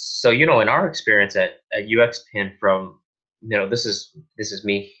in our experience at UXPin, from this is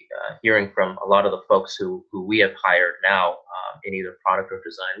me hearing from a lot of the folks who we have hired now in either product or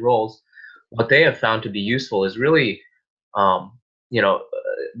design roles. What they have found to be useful is really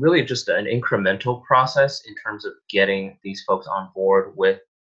really just an incremental process in terms of getting these folks on board with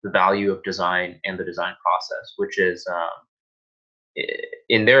the value of design and the design process, which is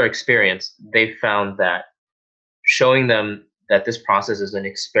in their experience, they found that showing them that this process is an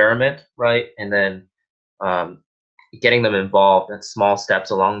experiment, right? And then getting them involved at small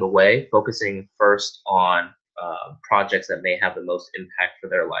steps along the way, focusing first on projects that may have the most impact for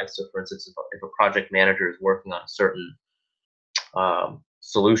their life. So, for instance, if a project manager is working on a certain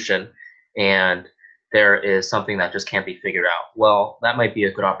solution and there is something that just can't be figured out, well, that might be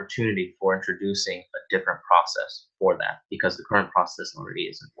a good opportunity for introducing a different process for that, because the current process already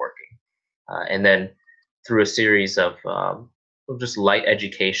isn't working. And then through a series of just light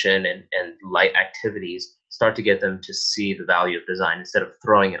education and light activities, start to get them to see the value of design instead of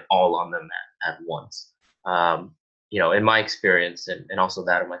throwing it all on them at once. In my experience and also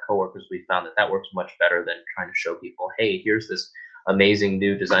that of my coworkers, we found that works much better than trying to show people, hey, here's this amazing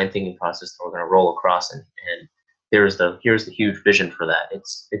new design thinking process that we're going to roll across, and here's the huge vision for that.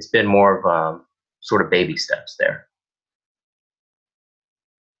 It's been more of sort of baby steps there.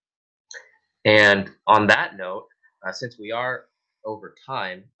 And on that note, since we are over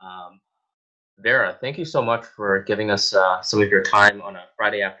time, Vera, thank you so much for giving us some of your time on a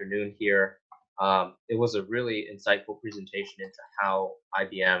Friday afternoon here. It was a really insightful presentation into how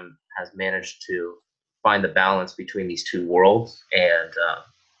IBM has managed to find the balance between these two worlds and,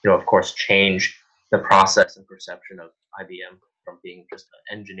 of course, change the process and perception of IBM from being just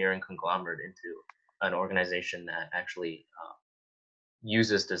an engineering conglomerate into an organization that actually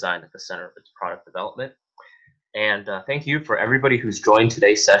uses design at the center of its product development. And thank you for everybody who's joined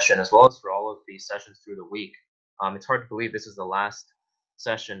today's session, as well as for all of these sessions through the week. It's hard to believe this is the last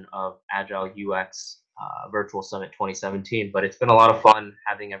session of Agile UX Virtual Summit 2017, but it's been a lot of fun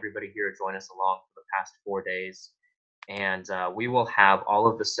having everybody here join us along for the past 4 days. And we will have all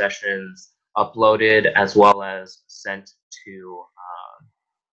of the sessions uploaded as well as sent to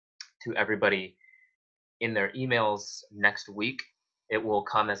everybody in their emails next week. It will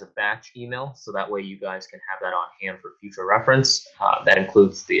come as a batch email, so that way you guys can have that on hand for future reference. That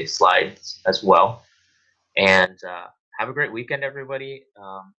includes the slides as well. And have a great weekend, everybody.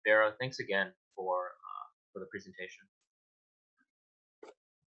 Vera, thanks again for the presentation.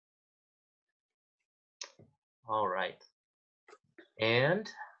 All right.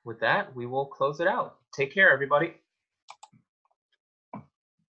 And with that, we will close it out. Take care, everybody.